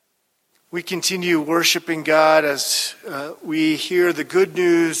We continue worshiping God as we hear the good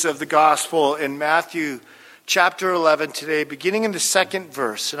news of the gospel in Matthew chapter 11 today, beginning in the second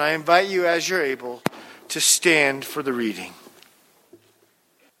verse. And I invite you, as you're able, to stand for the reading.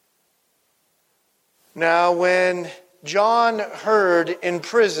 Now, when John heard in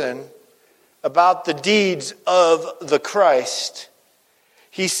prison about the deeds of the Christ,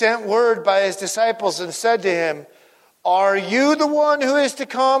 he sent word by his disciples and said to him, "Are you the one who is to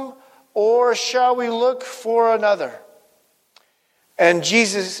come, or shall we look for another?" And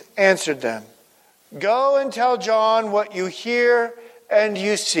Jesus answered them, "Go and tell John what you hear and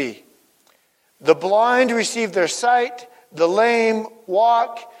you see. The blind receive their sight, the lame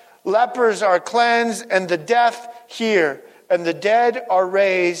walk, lepers are cleansed, and the deaf hear, and the dead are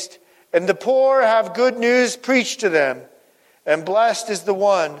raised, and the poor have good news preached to them. And blessed is the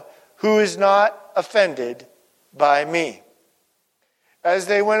one who is not offended by me." As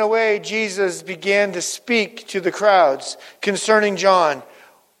they went away, Jesus began to speak to the crowds concerning John.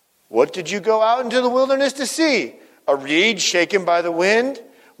 "What did you go out into the wilderness to see? A reed shaken by the wind?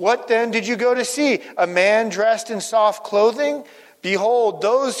 What then did you go to see? A man dressed in soft clothing? Behold,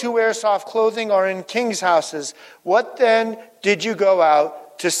 those who wear soft clothing are in kings' houses. What then did you go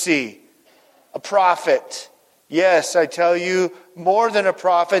out to see? A prophet. Yes, I tell you, more than a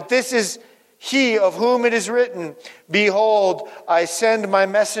prophet. This is he of whom it is written, 'Behold, I send my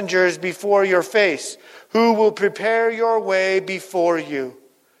messengers before your face, who will prepare your way before you.'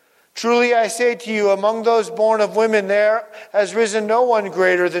 Truly I say to you, among those born of women there has risen no one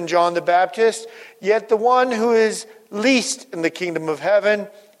greater than John the Baptist, yet the one who is least in the kingdom of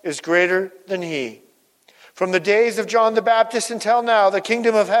heaven is greater than he. From the days of John the Baptist until now, the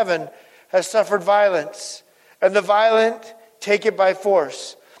kingdom of heaven has suffered violence, and the violent take it by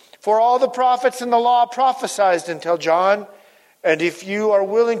force. For all the prophets and the law prophesied until John, and if you are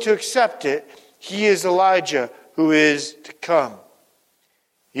willing to accept it, he is Elijah who is to come.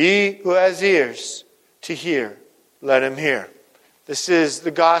 He who has ears to hear, let him hear." This is the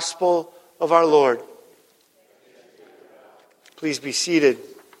gospel of our Lord. Please be seated.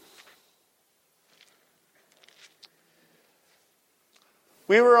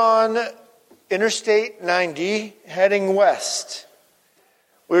 We were on Interstate 90 heading west.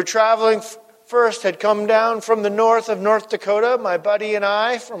 We were traveling first, had come down from the north of North Dakota, my buddy and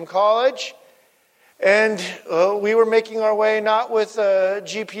I from college. And we were making our way not with a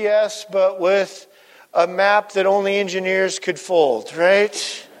GPS, but with a map that only engineers could fold,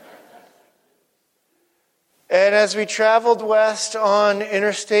 right? And as we traveled west on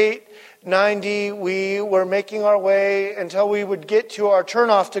Interstate 90, we were making our way until we would get to our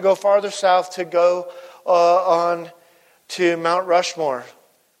turnoff to go farther south to go on to Mount Rushmore.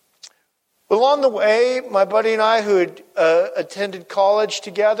 Along the way, my buddy and I, who had attended college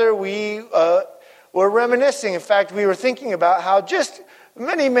together, we were reminiscing. In fact, we were thinking about how just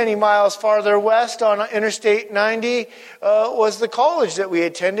many, many miles farther west on Interstate 90 was the college that we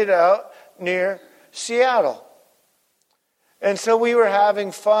attended out near Seattle. And so we were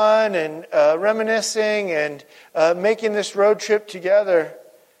having fun and reminiscing and making this road trip together.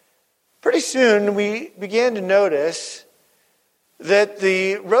 Pretty soon, we began to notice that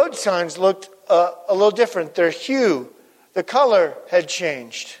the road signs looked a little different. Their hue, the color had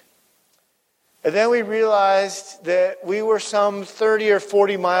changed. And then we realized that we were some 30 or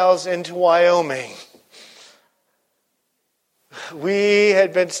 40 miles into Wyoming. We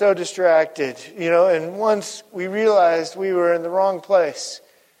had been so distracted, and once we realized we were in the wrong place,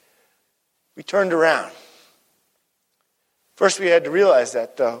 we turned around. First, we had to realize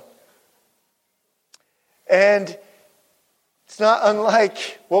that, though. And it's not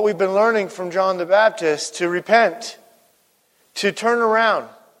unlike what we've been learning from John the Baptist, to repent, to turn around.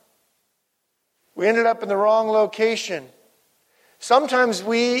 We ended up in the wrong location. Sometimes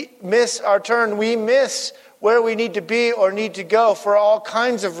we miss our turn. We miss where we need to be or need to go for all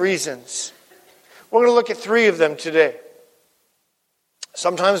kinds of reasons. We're going to look at 3 of them today.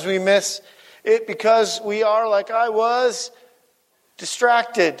 Sometimes we miss it because we are, like I was,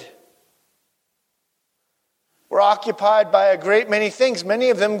 distracted. We're occupied by a great many things,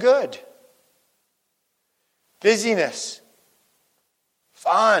 many of them good. Busyness,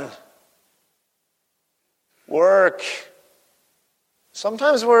 fun, work.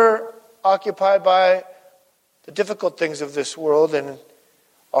 Sometimes we're occupied by the difficult things of this world and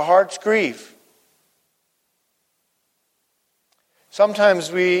our hearts grieve.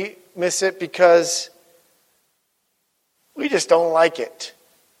 Sometimes we miss it because we just don't like it.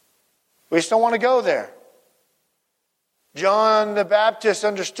 We just don't want to go there. John the Baptist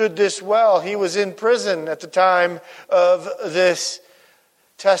understood this well. He was in prison at the time of this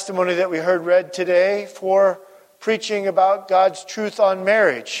testimony that we heard read today for preaching about God's truth on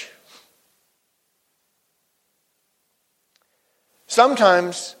marriage.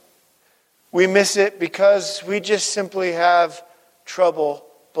 Sometimes we miss it because we just simply have trouble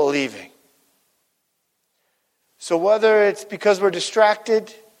believing. So whether it's because we're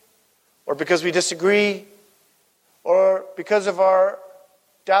distracted, or because we disagree, or because of our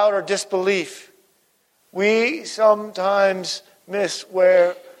doubt or disbelief, we sometimes miss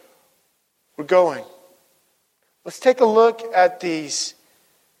where we're going. Let's take a look at these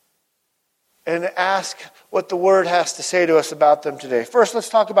and ask what the Word has to say to us about them today. First, let's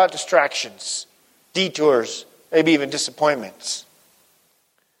talk about distractions, detours, maybe even disappointments.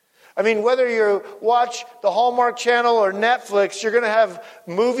 I mean, whether you watch the Hallmark Channel or Netflix, you're going to have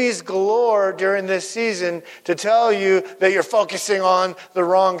movies galore during this season to tell you that you're focusing on the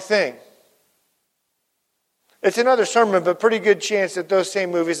wrong thing. It's another sermon, but pretty good chance that those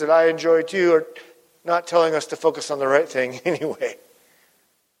same movies that I enjoy too are not telling us to focus on the right thing anyway.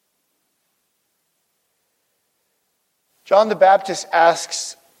 John the Baptist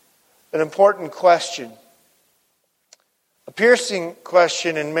asks an important question. A piercing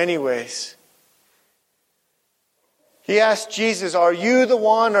question in many ways. He asked Jesus, "Are you the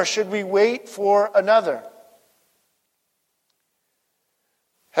one, or should we wait for another?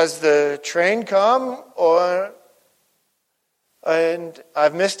 Has the train come, and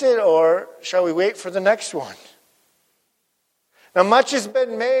I've missed it, or shall we wait for the next one?" Now, much has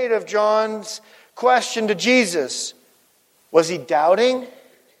been made of John's question to Jesus. Was he doubting?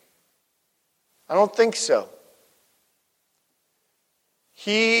 I don't think so.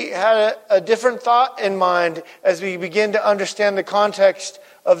 He had a different thought in mind as we begin to understand the context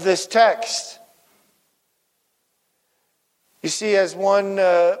of this text. You see, as one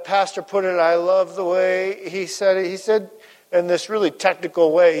pastor put it, I love the way he said it. He said, in this really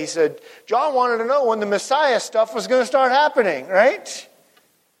technical way, he said, John wanted to know when the Messiah stuff was going to start happening, right?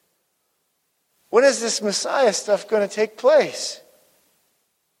 When is this Messiah stuff going to take place?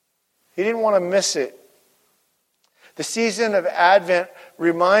 He didn't want to miss it. The season of Advent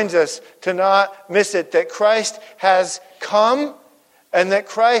reminds us to not miss it, that Christ has come, and that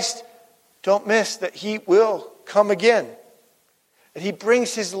Christ, don't miss, that He will come again. That He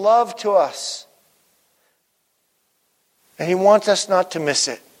brings His love to us. And He wants us not to miss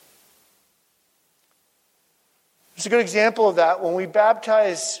it. There's a good example of that. When we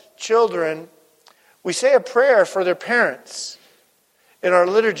baptize children, we say a prayer for their parents in our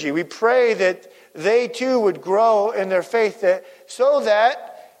liturgy. We pray that they too would grow in their faith, so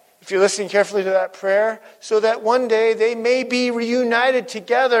that, if you're listening carefully to that prayer, so that one day they may be reunited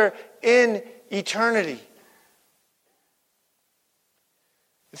together in eternity.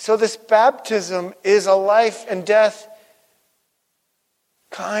 So this baptism is a life and death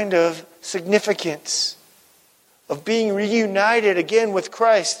kind of significance of being reunited again with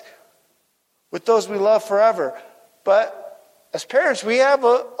Christ, with those we love forever. But as parents, we have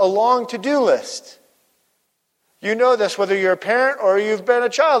a long to-do list. You know this, whether you're a parent or you've been a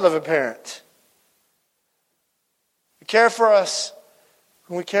child of a parent. We care for us,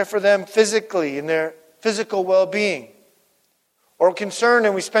 and we care for them physically, in their physical well-being. Or we're concerned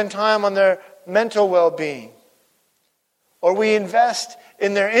and we spend time on their mental well-being. Or we invest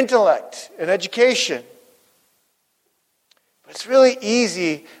in their intellect and education. But it's really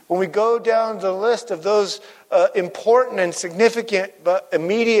easy when we go down the list of those important and significant but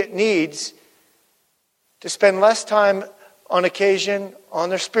immediate needs to spend less time on occasion on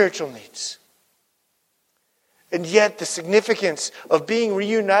their spiritual needs. And yet the significance of being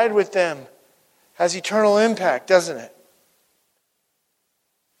reunited with them has eternal impact, doesn't it?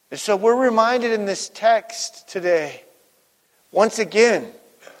 And so we're reminded in this text today, once again,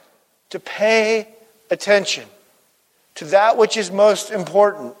 to pay attention to that which is most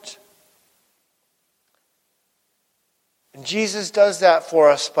important. And Jesus does that for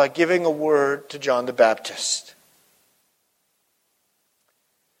us by giving a word to John the Baptist.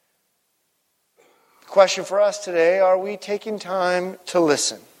 The question for us today, are we taking time to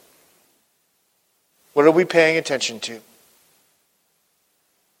listen? What are we paying attention to?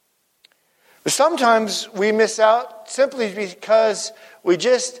 But sometimes we miss out simply because we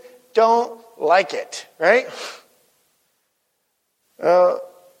just don't like it, right?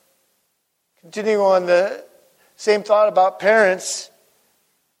 Continuing on the same thought about parents.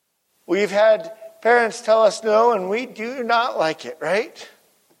 We've had parents tell us no, and we do not like it, right?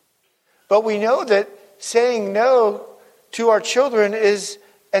 But we know that saying no to our children is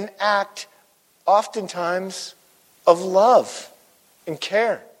an act, oftentimes, of love and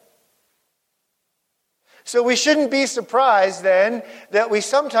care. So we shouldn't be surprised then that we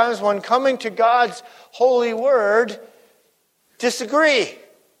sometimes, when coming to God's holy word, disagree.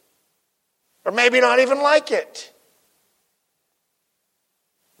 Or maybe not even like it.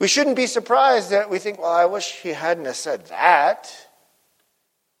 We shouldn't be surprised that we think, well, I wish he hadn't have said that.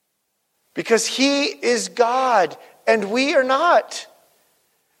 Because he is God and we are not.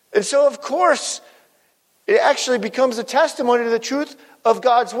 And so, of course, it actually becomes a testimony to the truth of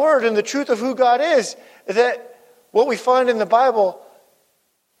God's word and the truth of who God is, that what we find in the Bible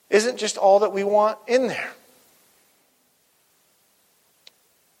isn't just all that we want in there.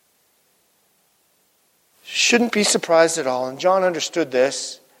 Shouldn't be surprised at all. And John understood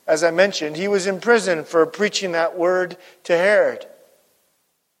this. As I mentioned, he was in prison for preaching that word to Herod.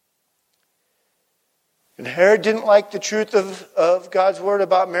 And Herod didn't like the truth of God's word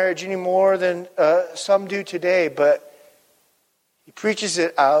about marriage any more than some do today, but he preaches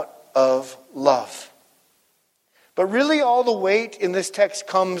it out of love. But really all the weight in this text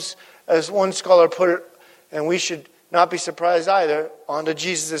comes, as one scholar put it, and we should not be surprised either, onto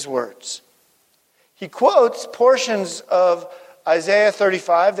Jesus' words. He quotes portions of Isaiah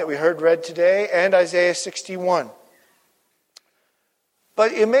 35 that we heard read today and Isaiah 61.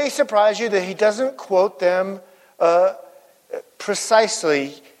 But it may surprise you that he doesn't quote them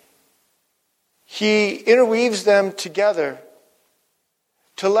precisely. He interweaves them together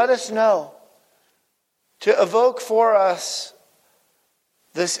to let us know, to evoke for us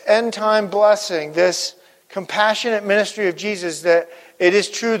this end-time blessing, this compassionate ministry of Jesus, that it is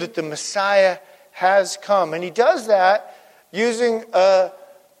true that the Messiah has come. And he does that using a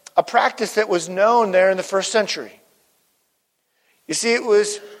practice that was known there in the first century. You see, it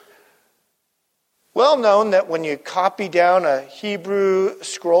was well known that when you copy down a Hebrew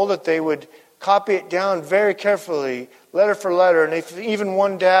scroll, that they would copy it down very carefully, letter for letter, and if even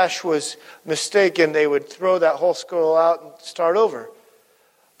one dash was mistaken, they would throw that whole scroll out and start over.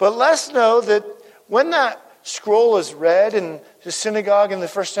 But let's know that when that scroll is read in the synagogue in the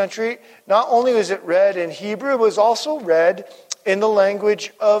first century, not only was it read in Hebrew, it was also read in the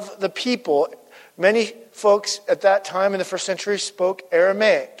language of the people. Many folks at that time in the first century spoke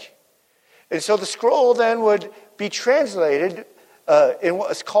Aramaic. And so the scroll then would be translated in what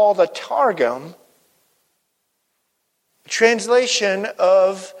is called a Targum, a translation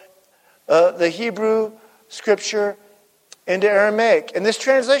of the Hebrew scripture into Aramaic. And this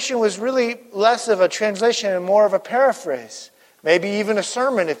translation was really less of a translation and more of a paraphrase. Maybe even a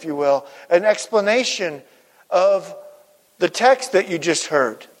sermon, if you will. An explanation of the text that you just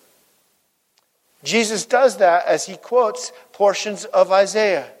heard. Jesus does that as he quotes portions of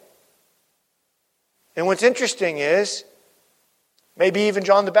Isaiah. And what's interesting is, maybe even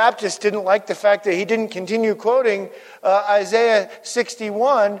John the Baptist didn't like the fact that he didn't continue quoting Isaiah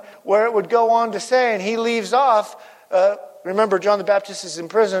 61, where it would go on to say, and he leaves off, remember John the Baptist is in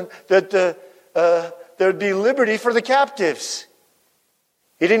prison, that there'd be liberty for the captives.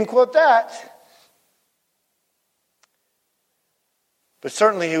 He didn't quote that. But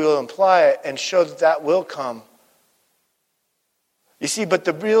certainly he will imply it and show that that will come. You see, but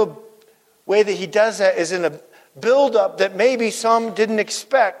the real way that he does that is in a build-up that maybe some didn't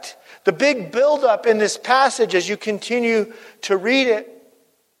expect. The big build-up in this passage as you continue to read it,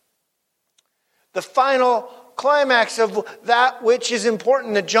 the final climax of that which is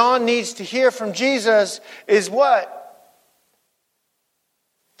important that John needs to hear from Jesus is what?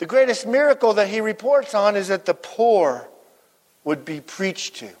 The greatest miracle that he reports on is that the poor would be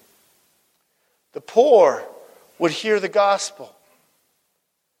preached to. The poor would hear the gospel.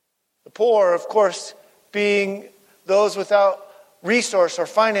 The poor, of course, being those without resource or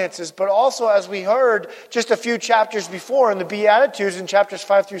finances, but also, as we heard just a few chapters before in the Beatitudes in chapters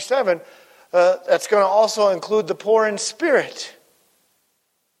 5 through 7, that's going to also include the poor in spirit.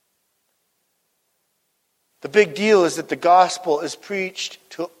 The big deal is that the gospel is preached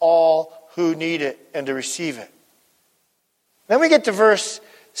to all who need it and to receive it. Then we get to verse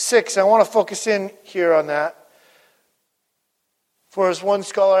 6. I want to focus in here on that. For as one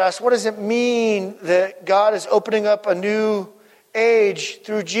scholar asked, what does it mean that God is opening up a new age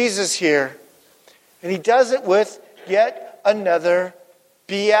through Jesus here? And he does it with yet another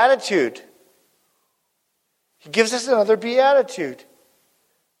beatitude. He gives us another beatitude.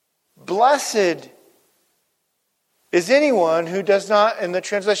 Blessed is anyone who does not, in the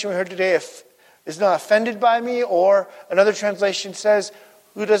translation we heard today, is not offended by me, or another translation says,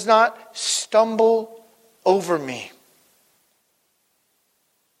 who does not stumble over me.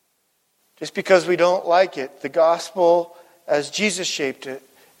 Just because we don't like it, the gospel, as Jesus shaped it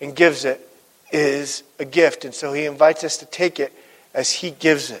and gives it, is a gift. And so he invites us to take it as he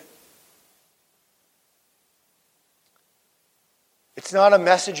gives it. It's not a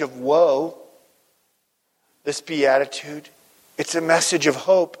message of woe, this beatitude. It's a message of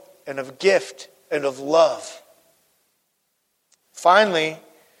hope and of gift and of love. Finally,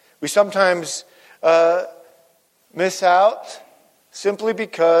 we sometimes miss out simply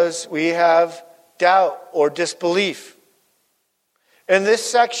because we have doubt or disbelief. In this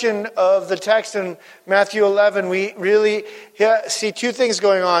section of the text in Matthew 11, we really see two things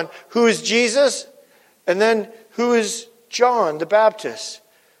going on. Who is Jesus? And then who is John the Baptist?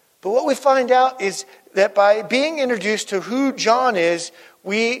 But what we find out is that by being introduced to who John is,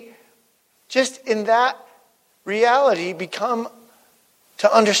 we just in that reality become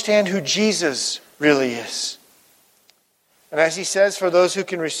to understand who Jesus really is. And as he says, for those who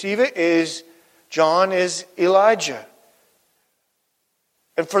can receive it, John is Elijah.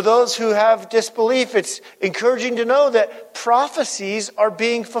 And for those who have disbelief, it's encouraging to know that prophecies are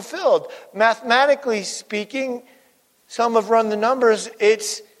being fulfilled. Mathematically speaking, some have run the numbers,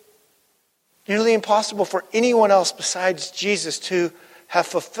 it's nearly impossible for anyone else besides Jesus to have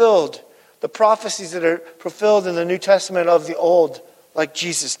fulfilled the prophecies that are fulfilled in the New Testament of the Old, like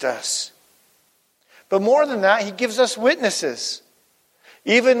Jesus does. But more than that, he gives us witnesses.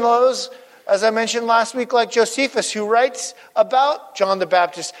 Even those, as I mentioned last week, like Josephus, who writes about John the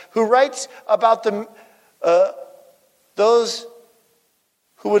Baptist, who writes about those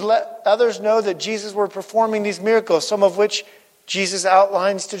who would let others know that Jesus were performing these miracles, some of which Jesus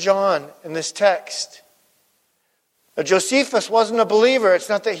outlines to John in this text. Now, Josephus wasn't a believer. It's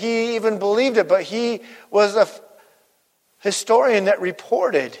not that he even believed it, but he was a historian that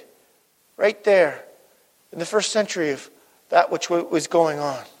reported right there in the first century of that which was going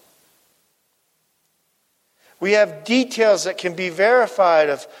on. We have details that can be verified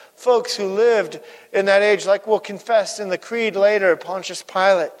of folks who lived in that age, like we'll confess in the creed later, Pontius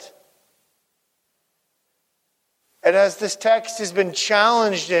Pilate. And as this text has been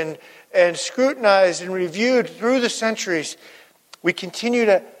challenged and scrutinized and reviewed through the centuries, we continue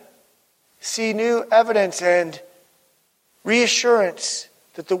to see new evidence and reassurance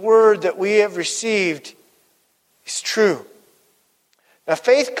that the word that we have received is true. Now,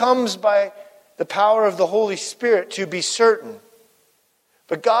 faith comes by the power of the Holy Spirit to be certain.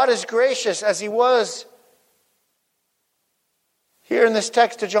 But God is gracious, as he was here in this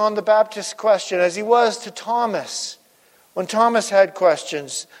text to John the Baptist's question, as he was to Thomas when Thomas had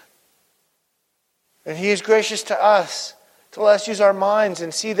questions. And he is gracious to us to let us use our minds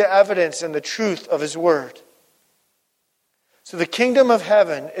and see the evidence and the truth of his word. So the kingdom of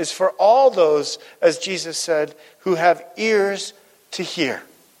heaven is for all those, as Jesus said, who have ears to hear.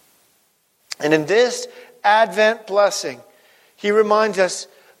 And in this Advent blessing, he reminds us,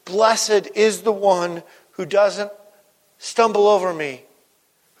 blessed is the one who doesn't stumble over me,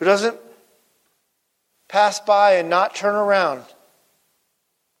 who doesn't pass by and not turn around.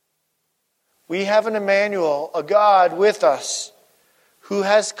 We have an Emmanuel, a God with us, who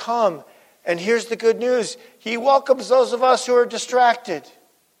has come. And here's the good news. He welcomes those of us who are distracted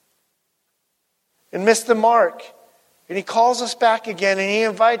and miss the mark. And he calls us back again, and he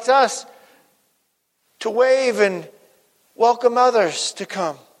invites us to wave and welcome others to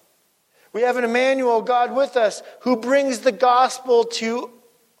come. We have an Emmanuel, God with us, who brings the gospel to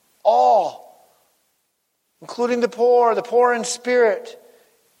all, including the poor in spirit.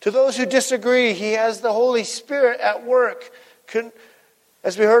 To those who disagree, he has the Holy Spirit at work,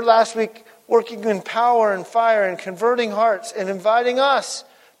 as we heard last week, working in power and fire and converting hearts and inviting us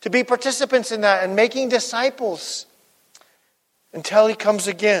to be participants in that and making disciples until he comes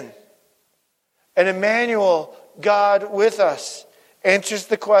again. And Emmanuel, God with us, answers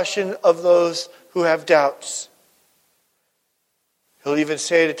the question of those who have doubts. He'll even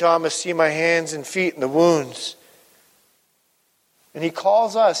say to Thomas, see my hands and feet in the wounds. And he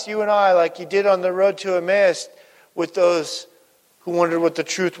calls us, you and I, like he did on the road to Emmaus with those who wondered what the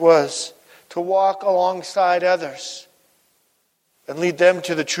truth was, to walk alongside others and lead them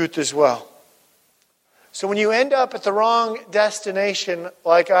to the truth as well. So when you end up at the wrong destination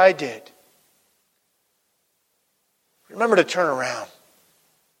like I did, remember to turn around.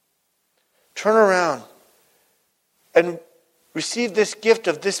 Turn around and receive this gift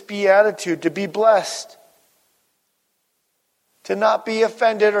of this beatitude, to be blessed. To not be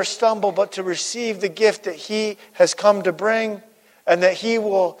offended or stumble, but to receive the gift that he has come to bring, and that he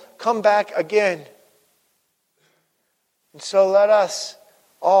will come back again. And so let us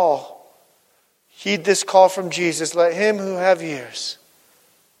all heed this call from Jesus. Let him who have ears,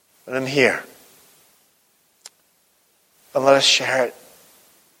 let him hear. And let us share it.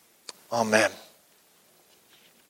 Amen.